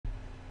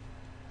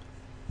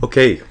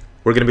Okay,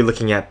 we're going to be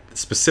looking at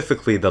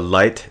specifically the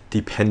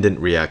light-dependent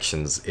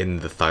reactions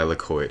in the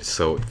thylakoid.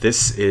 So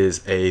this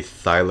is a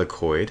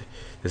thylakoid.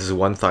 This is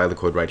one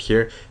thylakoid right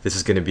here. This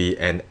is going to be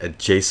an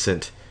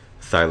adjacent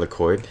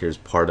thylakoid. Here's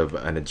part of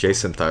an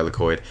adjacent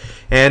thylakoid.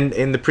 And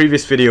in the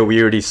previous video,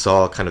 we already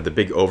saw kind of the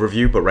big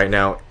overview, but right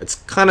now it's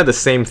kind of the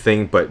same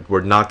thing, but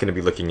we're not going to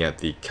be looking at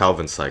the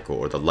Calvin cycle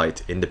or the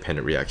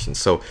light-independent reaction.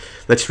 So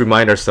let's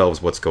remind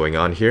ourselves what's going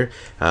on here.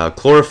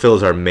 Chlorophyll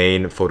is our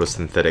main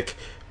photosynthetic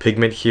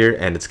pigment here,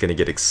 and it's going to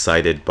get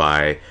excited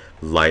by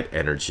light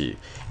energy,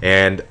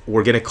 and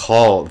we're going to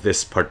call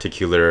this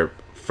particular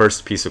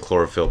first piece of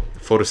chlorophyll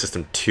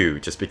photosystem 2,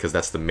 just because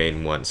that's the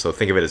main one. So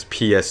think of it as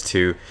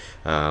PS2.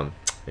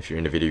 If you're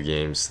into video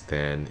games,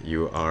 then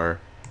you are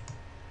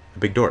a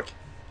big dork.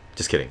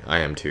 Just kidding, I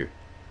am too.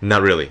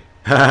 Not really.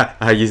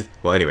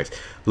 Well, anyways,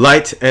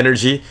 light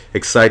energy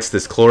excites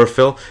this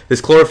chlorophyll. This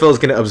chlorophyll is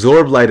going to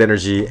absorb light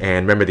energy,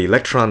 and remember, the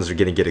electrons are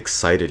going to get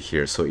excited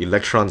here. So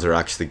electrons are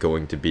actually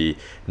going to be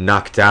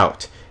knocked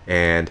out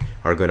and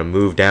are going to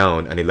move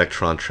down an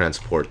electron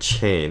transport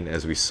chain,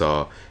 as we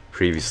saw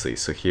previously.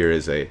 So here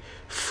is a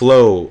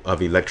flow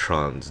of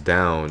electrons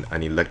down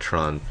an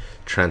electron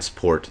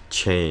transport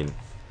chain.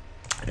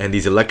 And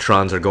these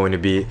electrons are going to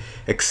be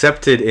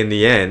accepted in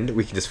the end.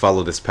 We can just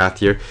follow this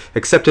path here.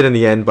 Accepted in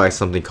the end by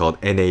something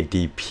called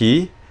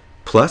NADP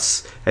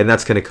plus, and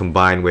that's going to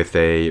combine with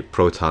a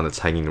proton that's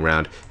hanging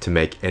around to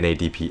make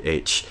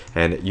NADPH.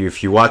 And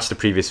if you watch the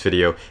previous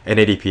video,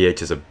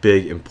 NADPH is a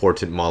big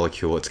important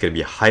molecule. It's going to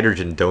be a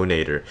hydrogen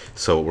donator,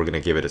 so we're going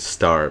to give it a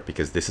star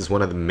because this is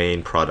one of the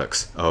main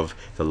products of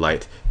the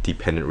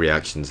light-dependent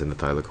reactions in the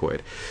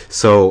thylakoid.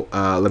 So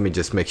let me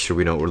just make sure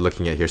we know what we're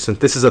looking at here. Since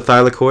this is a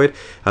thylakoid,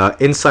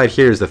 inside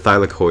here is the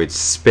thylakoid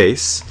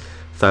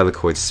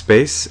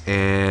space,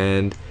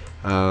 and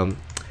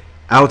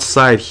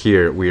outside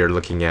here we are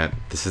looking at,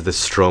 this is the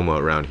stroma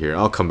around here.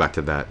 I'll come back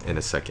to that in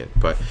a second.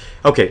 But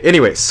okay,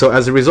 anyway, so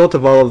as a result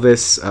of all of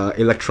this,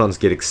 electrons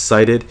get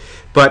excited,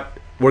 but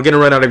we're going to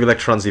run out of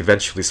electrons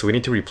eventually, so we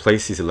need to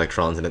replace these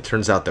electrons, and it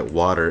turns out that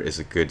water is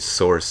a good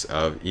source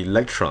of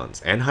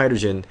electrons and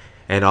hydrogen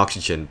and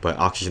oxygen, but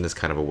oxygen is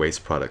kind of a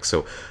waste product.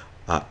 So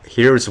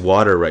here's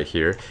water right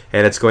here,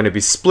 and it's going to be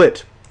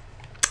split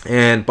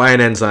and by an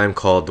enzyme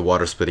called the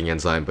water splitting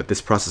enzyme, but this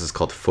process is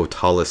called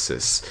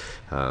photolysis,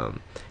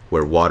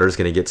 where water is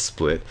going to get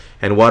split,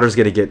 and water is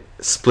going to get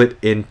split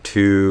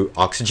into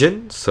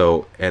oxygen.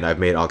 So, and I've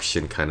made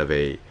oxygen kind of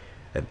an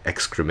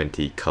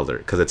excrementy color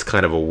because it's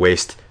kind of a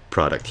waste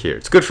product here.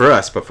 It's good for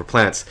us, but for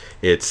plants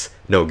it's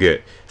no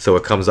good. So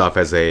it comes off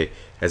as a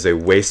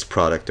waste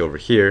product over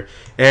here,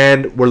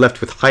 and we're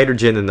left with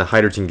hydrogen, and the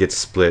hydrogen gets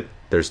split.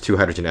 There's two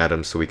hydrogen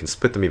atoms, so we can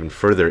split them even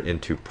further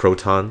into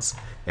protons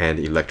and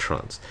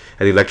electrons.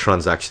 And the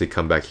electrons actually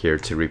come back here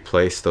to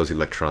replace those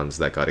electrons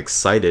that got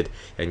excited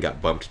and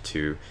got bumped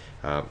to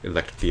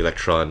the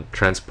electron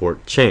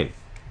transport chain.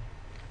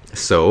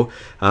 So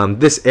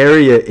this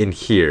area in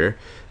here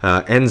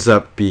ends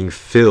up being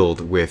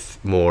filled with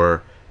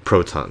more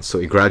protons.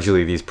 So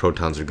gradually these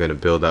protons are going to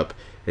build up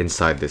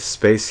inside this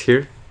space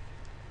here.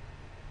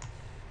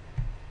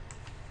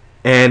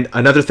 And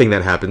another thing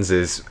that happens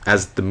is,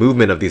 as the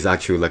movement of these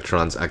actual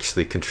electrons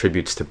actually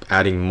contributes to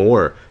adding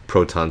more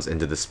protons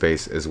into the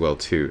space as well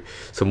too.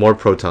 So more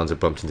protons are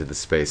bumped into the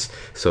space.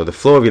 So the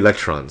flow of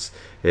electrons,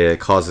 it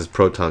causes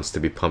protons to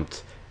be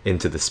pumped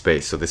into the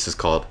space. So this is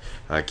called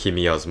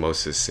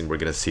chemiosmosis, and we're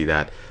going to see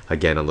that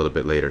again a little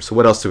bit later. So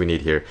what else do we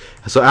need here?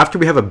 So after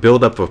we have a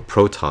buildup of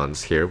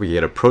protons here, we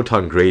get a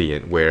proton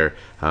gradient where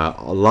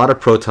a lot of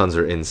protons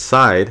are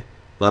inside.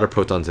 A lot of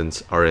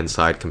protons are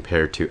inside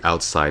compared to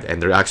outside,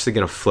 and they're actually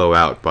going to flow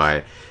out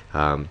by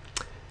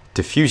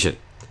diffusion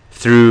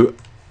through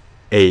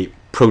a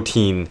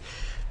protein.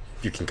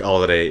 You can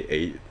call it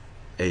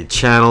a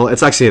channel.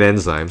 It's actually an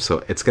enzyme,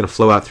 so it's going to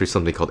flow out through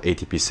something called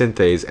ATP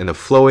synthase, and the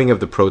flowing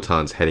of the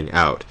protons heading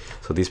out,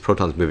 so these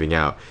protons moving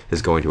out,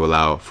 is going to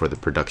allow for the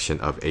production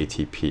of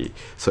ATP.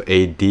 So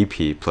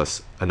ADP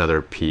plus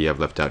another P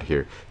I've left out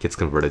here gets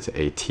converted to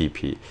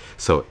ATP.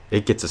 So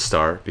it gets a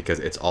star because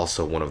it's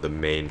also one of the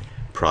main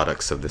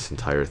products of this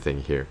entire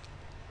thing here.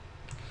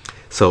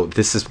 So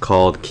this is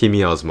called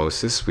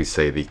chemiosmosis. We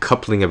say the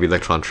coupling of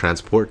electron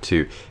transport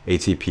to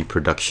ATP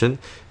production.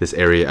 This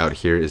area out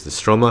here is the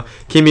stroma.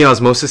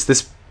 Chemiosmosis,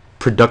 this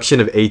production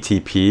of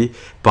ATP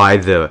by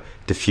the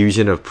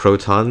diffusion of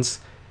protons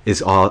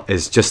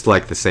is just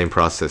like the same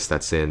process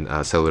that's in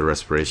cellular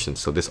respiration.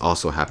 So this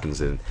also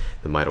happens in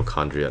the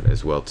mitochondria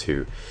as well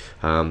too.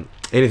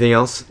 Anything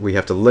else? We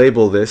have to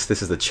label this.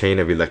 This is the chain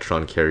of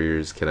electron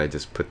carriers. Can I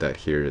just put that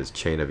here as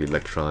chain of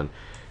electron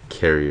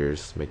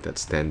carriers, make that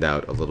stand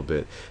out a little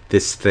bit.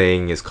 This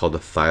thing is called the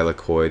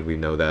thylakoid. We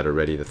know that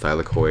already. The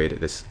thylakoid,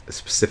 this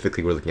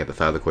specifically we're looking at the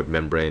thylakoid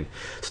membrane.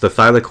 So the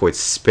thylakoid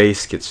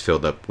space gets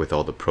filled up with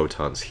all the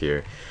protons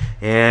here.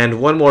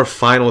 And one more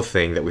final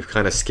thing that we've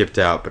kind of skipped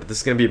out, but this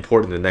is going to be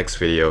important in the next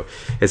video,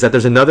 is that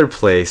there's another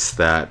place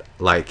that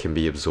light can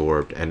be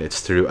absorbed, and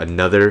it's through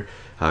another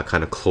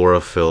kind of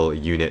chlorophyll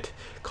unit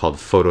called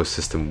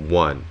photosystem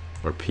 1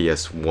 or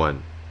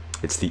PS1.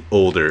 It's the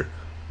older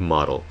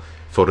model,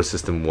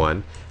 photosystem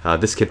 1.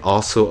 This can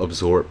also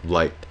absorb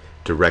light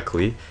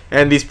directly,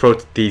 and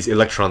these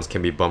electrons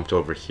can be bumped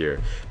over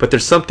here. But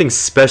there's something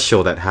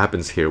special that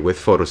happens here with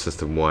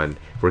photosystem 1.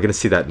 We're going to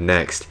see that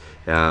next,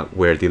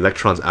 where the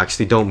electrons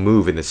actually don't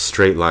move in a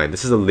straight line.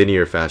 This is a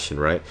linear fashion,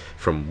 right?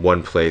 From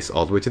one place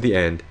all the way to the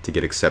end to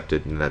get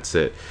accepted, and that's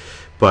it.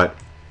 But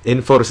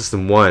in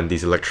photosystem 1,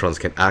 these electrons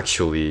can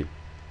actually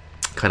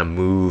kind of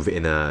move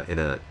in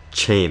a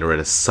chain or in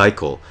a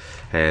cycle,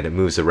 and it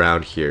moves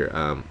around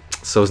here.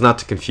 So as not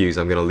to confuse,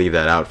 I'm going to leave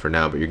that out for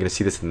now, but you're going to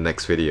see this in the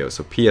next video.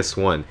 So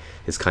PS1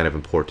 is kind of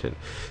important.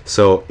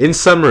 So in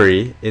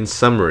summary,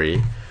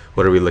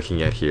 what are we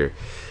looking at here?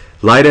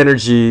 Light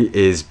energy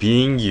is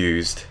being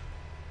used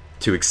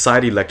to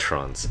excite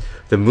electrons.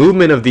 The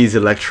movement of these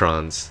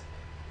electrons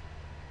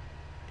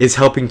is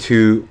helping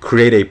to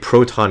create a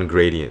proton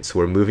gradient. So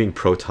we're moving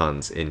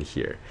protons in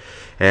here.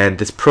 And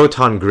this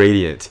proton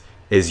gradient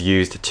is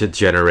used to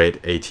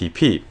generate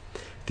ATP.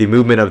 The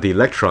movement of the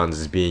electrons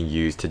is being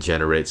used to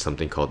generate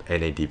something called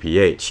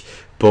NADPH.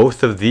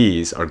 Both of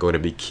these are going to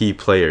be key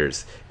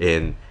players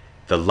in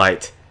the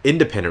light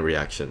independent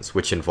reactions,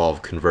 which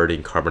involve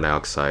converting carbon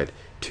dioxide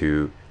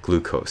to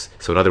glucose.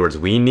 So in other words,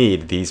 we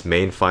need these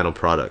main final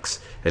products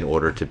in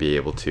order to be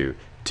able to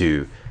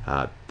do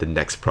the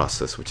next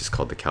process, which is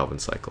called the Calvin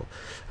cycle.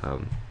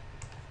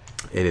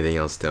 Anything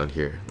else down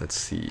here? Let's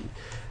see.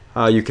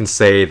 You can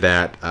say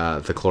that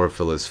the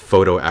chlorophyll is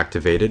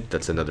photoactivated.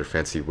 That's another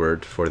fancy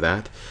word for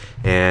that.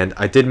 And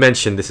I did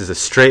mention this is a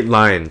straight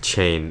line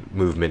chain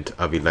movement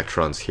of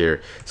electrons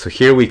here. So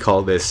here we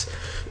call this,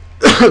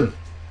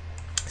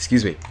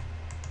 excuse me,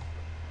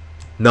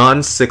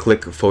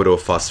 non-cyclic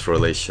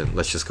photophosphorylation.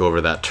 Let's just go over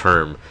that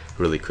term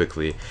really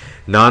quickly.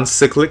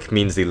 Non-cyclic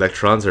means the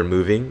electrons are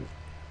moving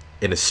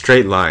in a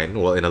straight line,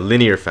 well, in a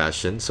linear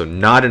fashion, so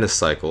not in a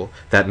cycle.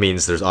 That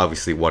means there's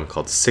obviously one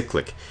called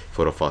cyclic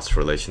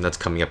photophosphorylation. That's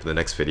coming up in the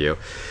next video.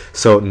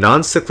 So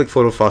non-cyclic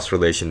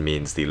photophosphorylation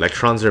means the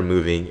electrons are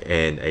moving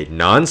in a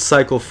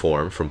non-cycle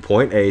form from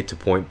point A to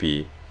point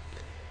B.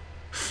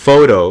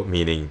 Photo,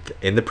 meaning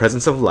in the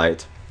presence of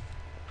light.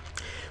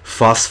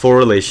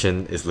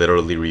 Phosphorylation is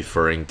literally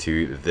referring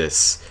to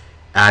this,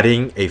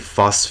 adding a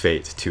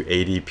phosphate to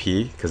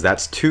ADP, because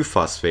that's two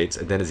phosphates,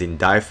 adenosine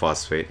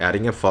diphosphate,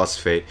 adding a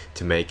phosphate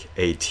to make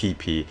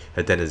ATP,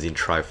 adenosine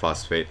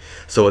triphosphate.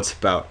 So it's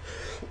about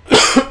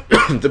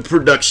the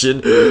production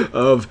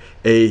of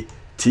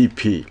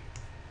ATP.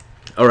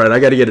 Alright, I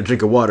gotta get a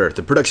drink of water.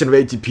 The production of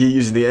ATP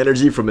using the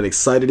energy from an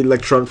excited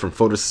electron from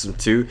photosystem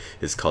 2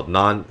 is called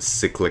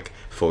non-cyclic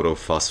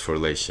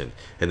photophosphorylation.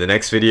 In the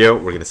next video,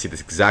 we're gonna see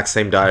this exact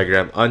same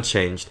diagram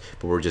unchanged,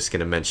 but we're just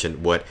gonna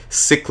mention what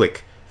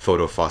cyclic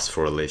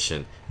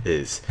photophosphorylation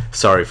is.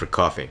 Sorry for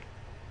coughing.